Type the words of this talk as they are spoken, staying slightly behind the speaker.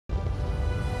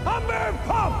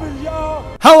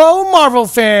Hello, Marvel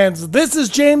fans. This is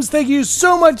James. Thank you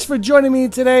so much for joining me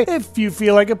today. If you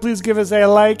feel like it, please give us a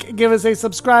like, give us a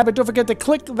subscribe, and don't forget to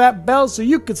click that bell so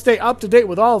you can stay up to date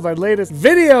with all of our latest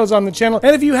videos on the channel.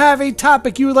 And if you have a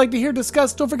topic you would like to hear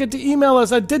discussed, don't forget to email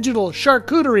us at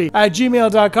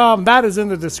digitalcharcuterie@gmail.com. That is in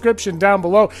the description down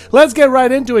below. Let's get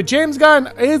right into it. James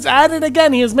Gunn is at it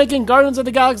again. He is making Guardians of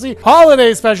the Galaxy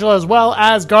Holiday Special as well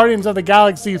as Guardians of the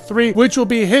Galaxy 3, which will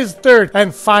be his third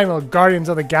and final Guardians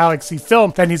of the Galaxy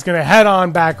film. Then he's going to head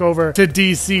on back over to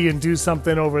DC and do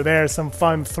something over there. Some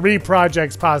fun 3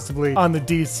 projects possibly on the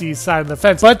DC side of the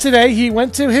fence. But today he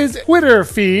went to his Twitter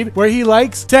feed where he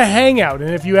likes to hang out.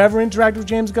 And if you ever interact with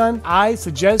James Gunn, I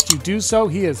suggest you do so.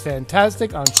 He is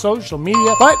fantastic on social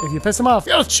media. But if you piss him off,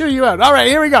 he'll chew you out. All right,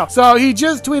 here we go. So he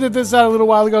just tweeted this out a little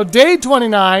while ago. Day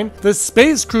 29, the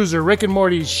space cruiser Rick and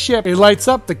Morty's ship. It lights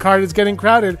up. The cart is getting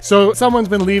crowded. So someone's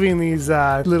been leaving these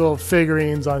little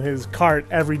figurines on his cart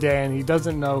every day, and he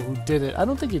doesn't know who did it. I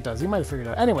don't think he does. He might have figured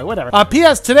it out. Anyway, whatever.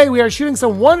 P.S. Today we are shooting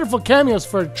some wonderful cameos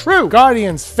for true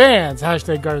Guardians fans.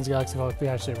 Hashtag Guardians of the Galaxy.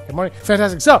 Hashtag Rick and Morty.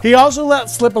 Fantastic. So he also let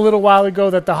slip a little while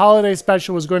ago that the holiday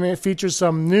special was going to feature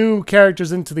some new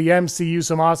characters into the MCU,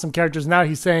 some awesome characters. Now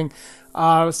he's saying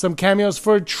some cameos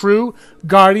for true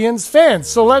Guardians fans.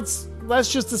 So let's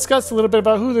just discuss a little bit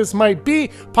about who this might be.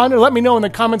 Ponder, let me know in the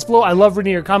comments below. I love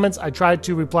reading your comments. I try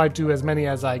to reply to as many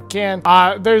as I can.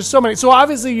 There's so many. So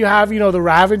obviously you have, the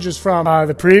Ravengers from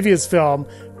the previous film.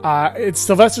 It's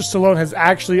Sylvester Stallone has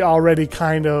actually already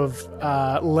kind of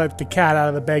let the cat out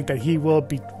of the bag that he will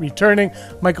be returning.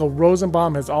 Michael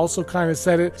Rosenbaum has also kind of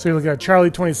said it. So you're looking at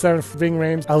Charlie 27 for Ving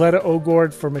Rhames, Aletta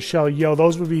O'Gord for Michelle Yeoh.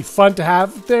 Those would be fun to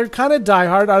have. They're kind of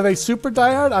diehard. Are they super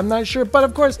diehard? I'm not sure. But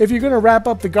of course, if you're going to wrap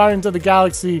up the Guardians of the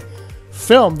Galaxy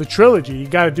film, the trilogy, you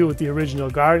got to do it with the original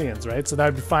Guardians, right? So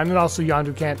that'd be fine. And also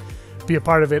Yondu can't be a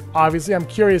part of it. Obviously, I'm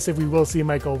curious if we will see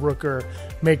Michael Rooker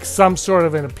make some sort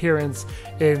of an appearance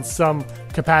in some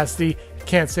capacity.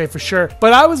 Can't say for sure.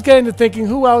 But I was getting to thinking,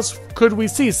 who else could we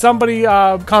see? Somebody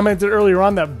commented earlier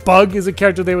on that Bug is a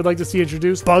character they would like to see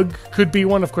introduced. Bug could be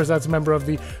one. Of course, that's a member of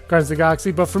the Guardians of the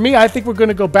Galaxy. But for me, I think we're going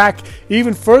to go back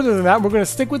even further than that. We're going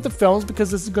to stick with the films because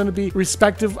this is going to be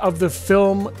respective of the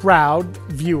film crowd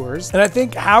viewers. And I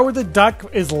think Howard the Duck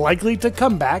is likely to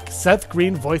come back. Seth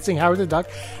Green voicing Howard the Duck.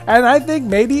 And I think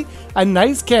maybe a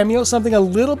nice cameo, something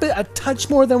a touch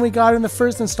more than we got in the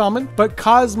first installment. But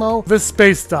Cosmo the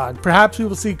Space Dog. Perhaps we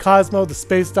will see Cosmo the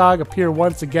Space Dog appear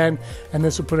once again, and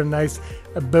this will put a nice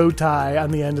bow tie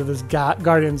on the end of this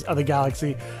Guardians of the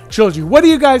Galaxy trilogy. What do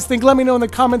you guys think? Let me know in the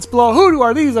comments below. Who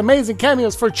are these amazing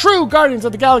cameos for true Guardians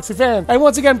of the Galaxy fans? And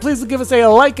once again, please give us a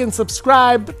like and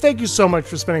subscribe. Thank you so much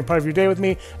for spending part of your day with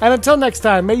me. And until next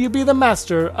time, may you be the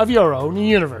master of your own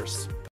universe.